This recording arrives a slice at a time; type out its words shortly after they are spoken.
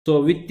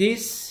So with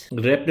this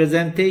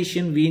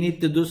representation, we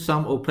need to do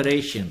some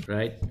operation,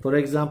 right? For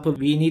example,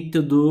 we need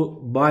to do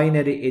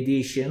binary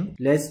addition.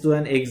 Let's do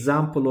an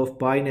example of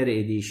binary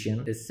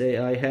addition. Let's say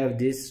I have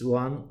this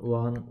 1,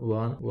 1,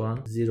 1,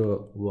 1,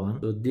 0,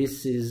 1. So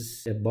this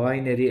is a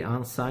binary,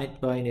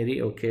 unsigned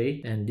binary,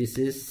 okay? And this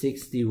is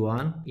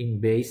 61 in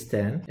base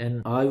 10.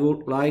 And I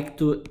would like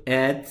to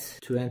add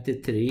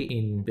 23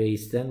 in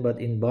base 10,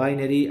 but in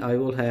binary, I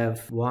will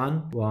have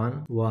 1,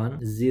 1,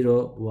 1,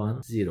 0,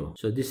 1, 0.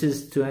 So this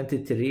is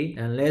 23,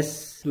 and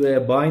let's do a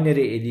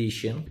binary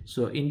addition.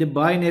 So in the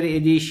binary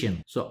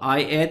addition, so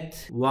I add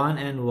 1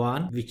 and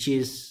 1, which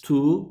is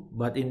 2,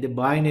 but in the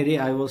binary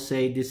I will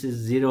say this is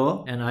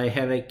 0 and I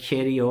have a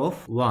carry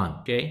of 1.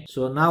 Okay,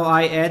 so now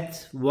I add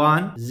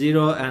 1,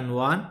 0 and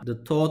 1. The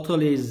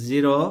total is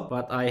 0,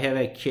 but I have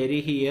a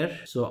carry here.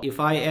 So if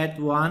I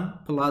add 1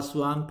 plus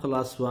 1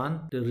 plus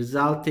 1, the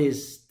result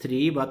is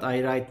 3, but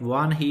I write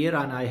 1 here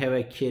and I have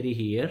a carry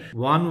here.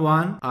 1,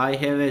 1, I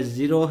have a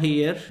 0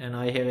 here and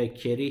I have a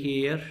carry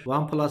here.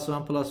 1 plus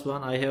 1 plus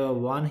 1, I have a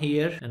 1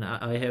 here and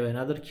I have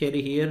another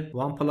carry here.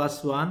 1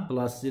 plus 1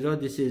 plus 0,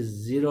 this is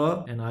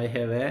 0 and I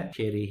have a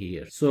carry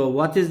here. So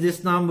what is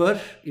this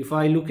number? If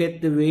I look at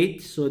the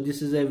weight, so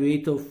this is a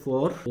weight of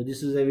 4, so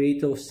this is a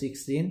weight of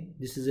 16,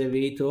 this is a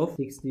weight of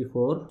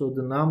 64. So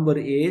the number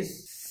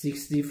is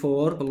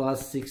 64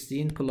 plus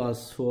 16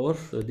 plus 4,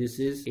 so this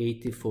is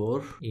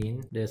 84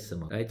 in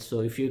decimal, right? So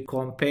if you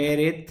compare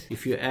it,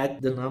 if you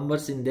add the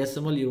numbers in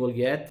decimal, you will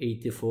get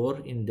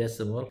 84 in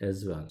decimal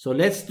as well. So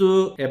let's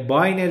do a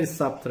binary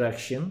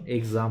subtraction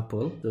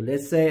example. So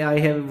let's say I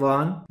have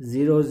 1,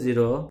 0,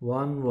 0,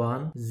 1,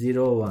 1,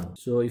 0, 1.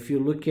 So if you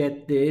look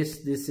at this,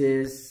 this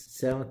is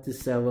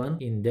 77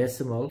 in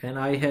decimal, and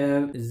I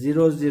have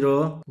 0,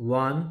 0,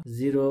 1,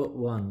 0,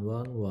 1,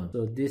 1, 1.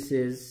 So this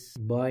is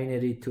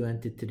binary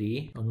 23.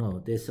 Oh no,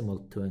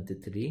 decimal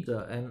 23. So,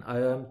 and I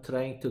am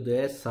trying to do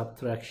a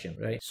subtraction,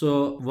 right?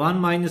 So 1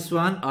 minus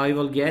 1, I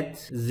will get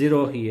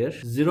 0 here.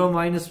 0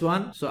 minus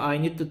 1, so I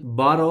need to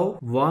borrow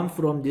 1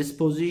 from this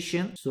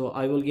position. So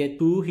I will get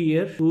 2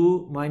 here.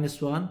 2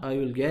 minus 1, I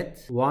will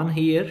get 1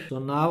 here. So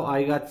now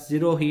I got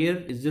 0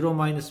 here. 0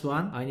 minus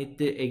 1, I need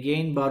to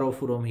again borrow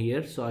from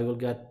here. So I will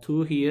get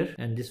 2 here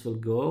and this will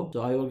go.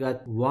 So I will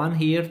get 1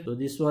 here. So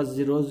this was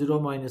 0,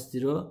 0 minus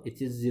 0,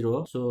 it is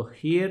 0. So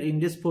here in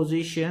this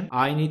position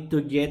I need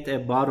to get a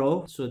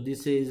borrow. So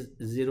this is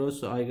 0,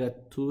 so I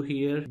got 2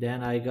 here,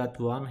 then I got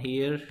 1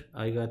 here,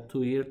 I got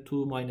 2 here.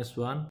 2 minus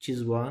 1, which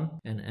is 1,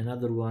 and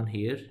another 1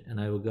 here, and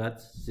I will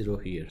got 0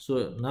 here.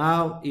 So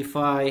now if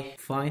I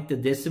find the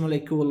decimal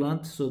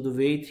equivalent, so the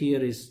weight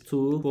here is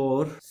 2,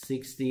 4,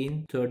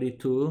 16,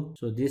 32.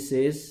 So this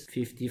is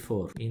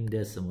 54 in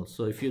decimal.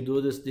 So if you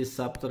do this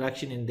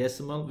subtraction in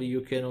decimal,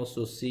 you can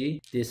also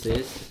see this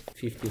is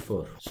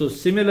 54. So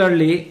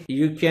similarly,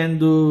 you can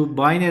do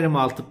binary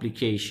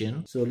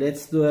multiplication. So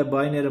let's do a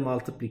binary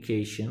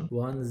multiplication.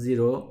 1,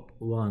 0,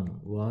 1,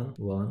 1,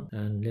 1,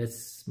 and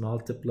let's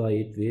multiply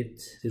it with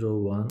 0,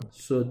 1.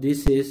 So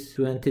this is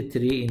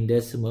 23 in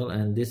decimal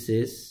and this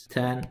is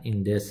 10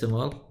 in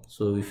decimal.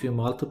 So if you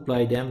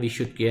multiply them, we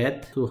should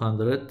get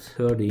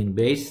 230 in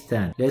base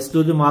 10. Let's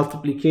do the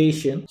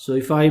multiplication. So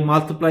if I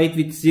multiply it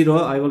with 0,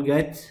 I will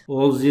get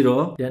all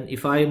 0. Then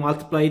if I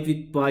multiply it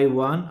with by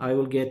 1, I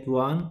will get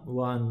 1,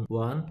 1,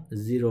 1,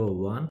 0,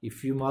 1.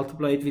 If you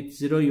multiply it with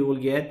 0, you will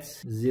get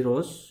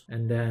zeros.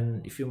 And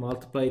then if you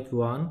multiply it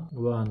 1,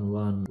 1,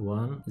 1,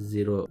 1,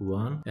 0,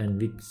 1.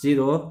 And with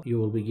 0, you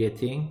will be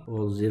getting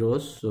all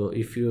zeros. So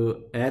if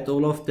you add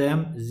all of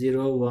them,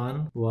 0,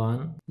 1,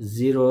 1,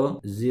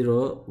 0,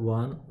 0,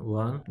 1,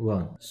 1,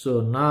 1. So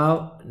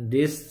now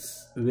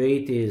this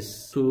weight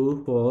is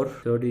 2, 4,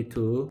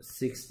 32,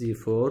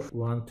 64,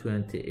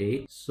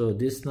 128. So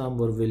this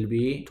number will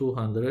be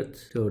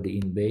 230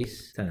 in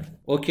base 10.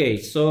 Okay,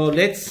 so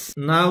let's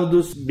now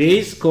do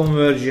base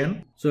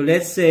conversion. So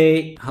let's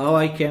say how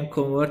I can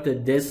convert a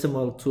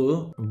decimal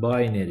to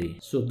binary.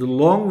 So the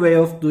long way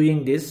of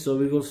doing this, so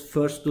we will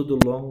first do the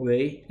long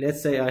way.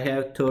 Let's say I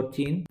have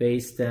 13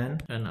 base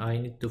 10 and I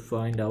need to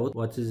find out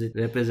what is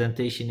the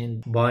representation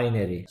in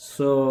binary.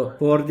 So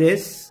for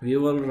this, we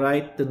will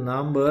write the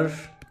number,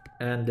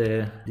 and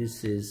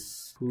this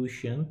is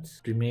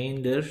quotient,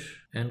 remainder,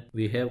 and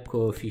we have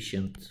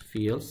coefficient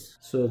fields.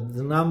 So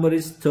the number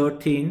is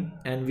 13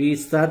 and we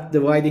start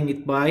dividing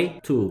it by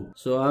 2.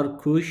 So our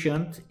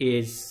quotient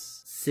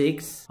is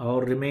 6,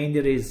 our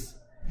remainder is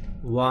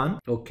 1.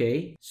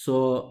 Okay,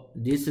 so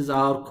this is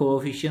our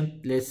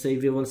coefficient. Let's say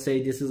we will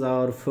say this is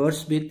our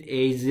first bit,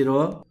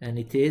 A0, and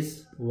it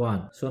is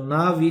 1. So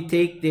now we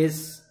take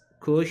this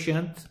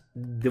quotient,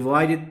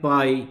 divide it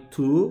by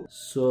 2.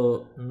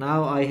 So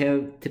now I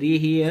have 3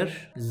 here,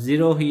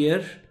 0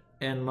 here,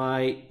 and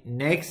my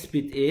next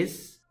bit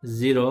is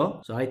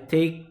 0. So I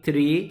take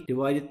 3,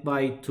 divide it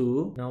by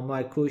 2. Now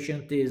my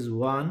quotient is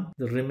 1,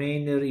 the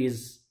remainder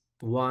is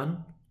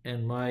 1,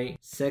 and my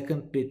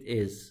second bit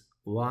is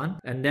 1.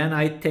 And then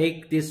I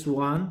take this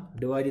 1,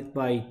 divide it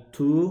by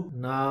 2.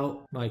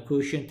 Now my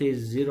quotient is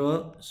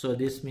 0, so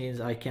this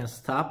means I can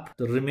stop.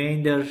 The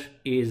remainder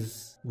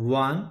is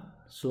 1.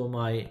 so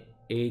my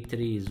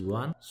A3 is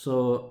 1.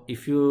 So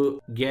if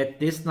you get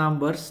these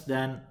numbers,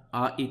 then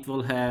it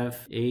will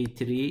have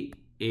A3,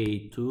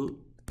 A2,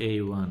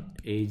 A1,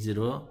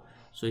 A0.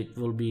 So it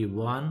will be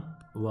 1,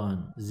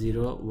 1,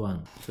 0,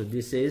 1. So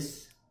this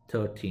is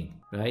 13,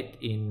 right,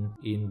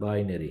 in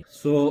binary.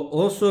 So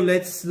also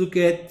let's look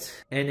at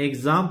an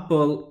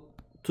example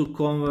to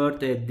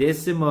convert a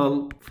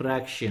decimal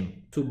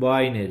fraction to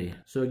binary.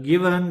 So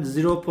given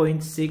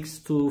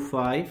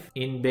 0.625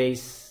 in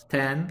base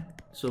 10,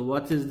 so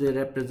what is the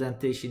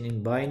representation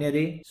in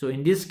binary? So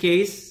in this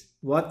case,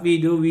 what we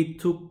do, we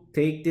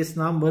take this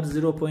number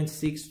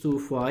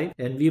 0.625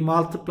 and we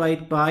multiply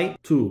it by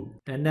 2,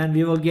 and then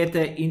we will get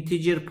an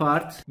integer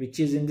part, which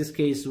is in this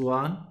case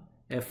 1,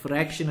 a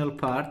fractional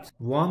part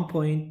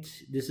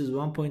this is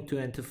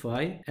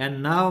 1.25,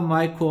 and now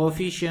my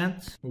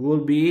coefficient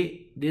will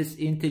be, this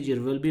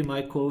integer will be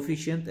my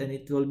coefficient, and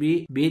it will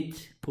be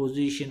bit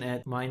position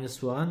at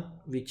 -1,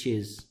 which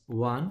is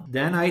 1.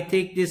 Then I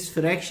take this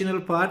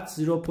fractional part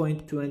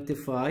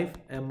 0.25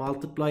 and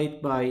multiply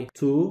it by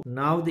 2.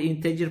 Now the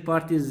integer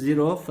part is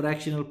 0,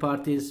 fractional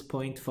part is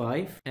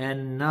 0.5,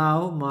 and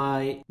now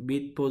my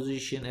bit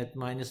position at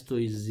 -2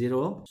 is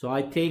 0. So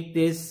I take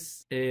this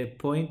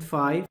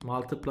 0.5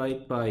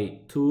 multiplied by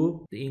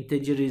 2, the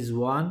integer is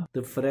 1,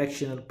 the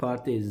fractional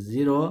part is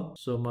 0,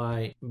 so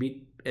my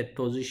bit at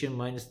position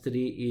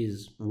 -3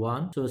 is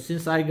 1. So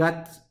since I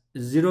got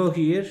 0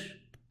 here,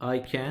 I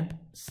can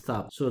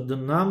stop. So the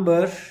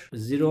number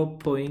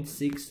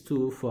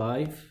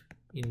 0.625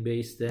 in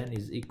base 10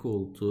 is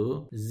equal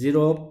to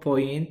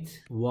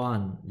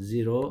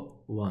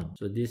 0.101.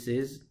 So this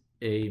is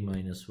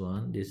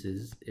A-1, this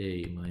is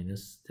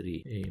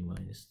A-3,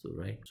 A-2,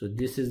 right? So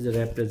this is the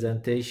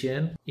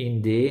representation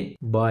in the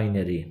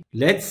binary.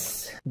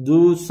 Let's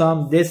do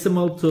some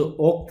decimal to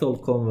octal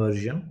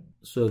conversion.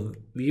 So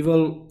we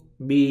will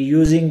be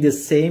using the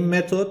same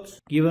method.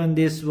 Given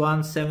this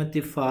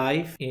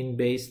 175 in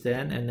base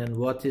 10, and then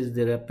what is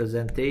the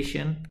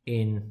representation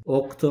in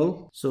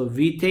octal? So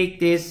we take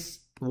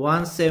this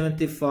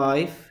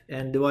 175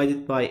 and divide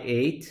it by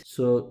 8.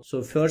 So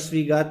first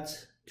we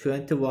got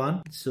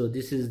 21, so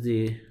this is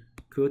the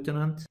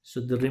quotient. So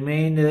the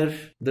remainder,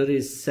 there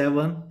is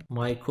 7,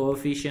 my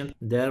coefficient,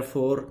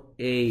 therefore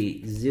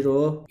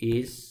A0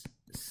 is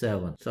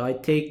 7. So I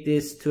take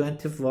this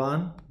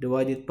 21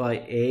 divided by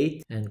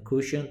 8, and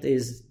quotient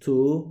is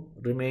 2,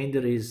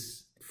 remainder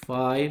is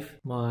 5,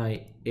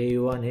 my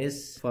A1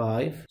 is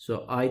 5.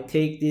 So I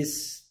take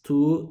this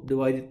 2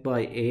 divided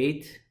by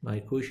 8,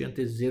 my quotient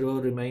is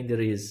 0, remainder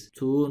is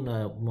 2,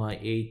 now my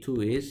A2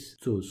 is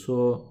 2.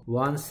 So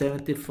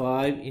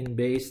 175 in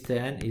base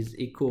 10 is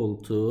equal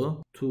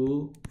to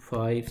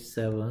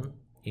 257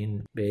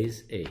 in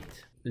base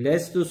 8.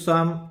 Let's do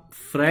some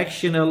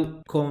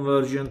fractional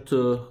conversion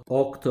to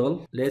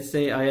octal. Let's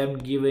say I am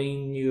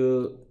giving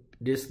you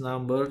this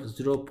number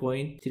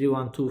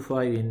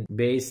 0.3125 in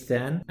base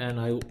 10, and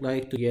I would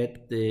like to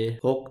get the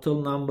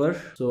octal number.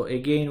 So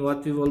again,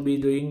 what we will be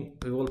doing,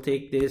 we will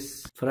take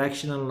this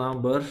fractional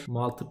number,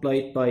 multiply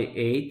it by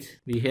 8.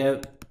 We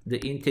have the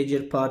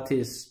integer part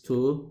is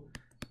 2,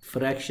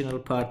 fractional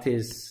part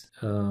is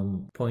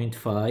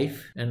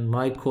 0.5, and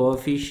my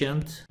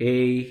coefficient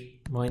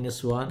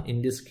A-1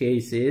 in this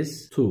case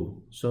is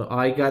 2. So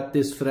I got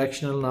this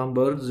fractional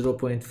number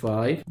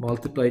 0.5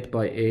 multiplied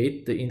by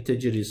 8, the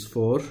integer is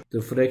 4,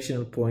 the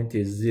fractional point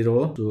is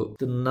 0, so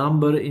the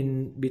number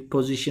in bit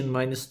position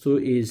 -2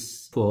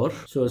 is 4.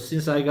 So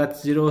since I got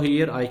 0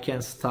 here, I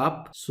can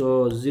stop.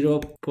 So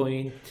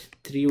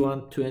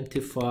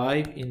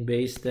 0.3125 in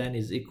base 10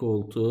 is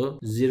equal to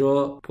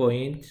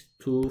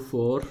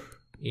 0.24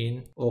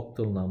 in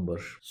octal number.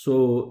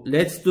 So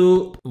let's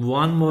do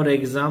one more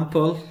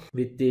example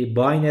with the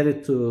binary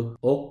to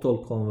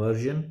octal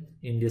conversion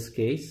in this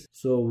case.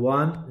 So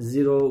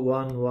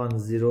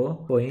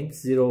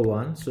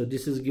 10110.01. So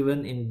this is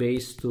given in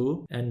base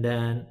 2, and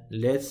then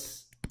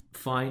let's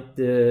find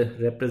the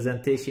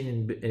representation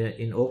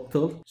in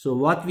octal. So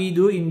what we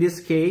do in this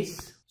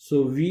case,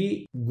 so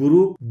we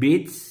group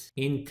bits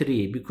in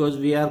 3 because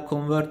we are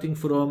converting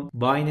from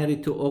binary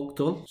to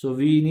octal. So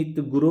we need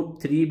to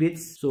group 3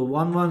 bits. So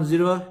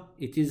 110,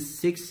 it is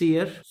 6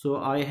 here. So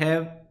I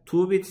have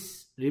 2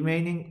 bits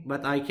remaining,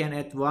 but I can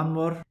add one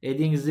more,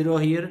 adding 0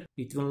 here.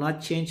 It will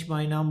not change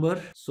my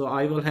number. So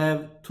I will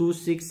have 2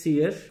 6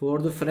 here. For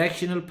the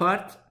fractional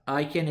part,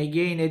 I can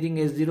again adding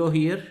a 0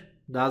 here.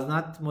 Does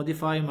not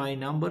modify my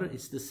number.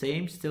 It's the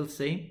same, still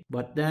same.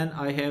 But then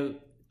I have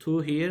 2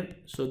 here,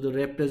 so the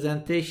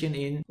representation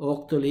in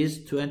octal is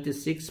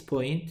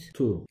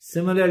 26.2.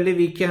 Similarly,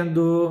 we can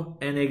do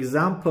an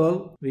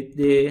example with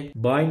the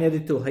binary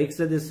to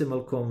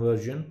hexadecimal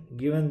conversion.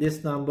 Given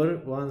this number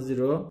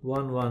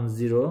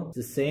 10110,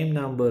 the same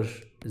number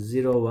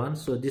 01,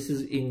 so this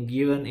is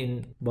given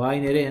in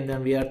binary, and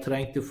then we are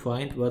trying to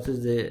find what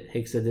is the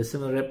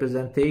hexadecimal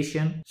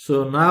representation.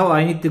 So now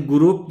I need to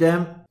group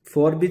them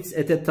 4 bits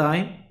at a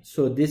time.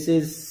 So this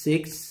is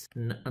 6.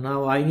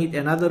 Now I need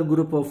another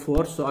group of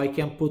 4, so I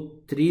can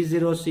put 3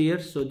 zeros here.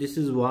 So this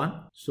is 1.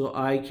 So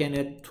I can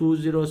add 2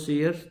 zeros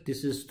here.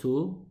 This is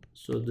 2.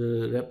 So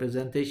the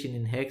representation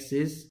in hex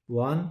is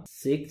 1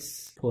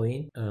 6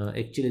 point,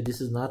 actually this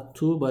is not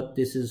 2 but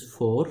this is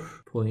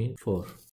 4.4.